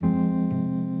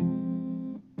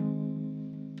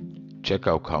Check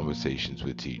out Conversations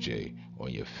with TJ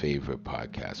on your favorite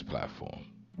podcast platform.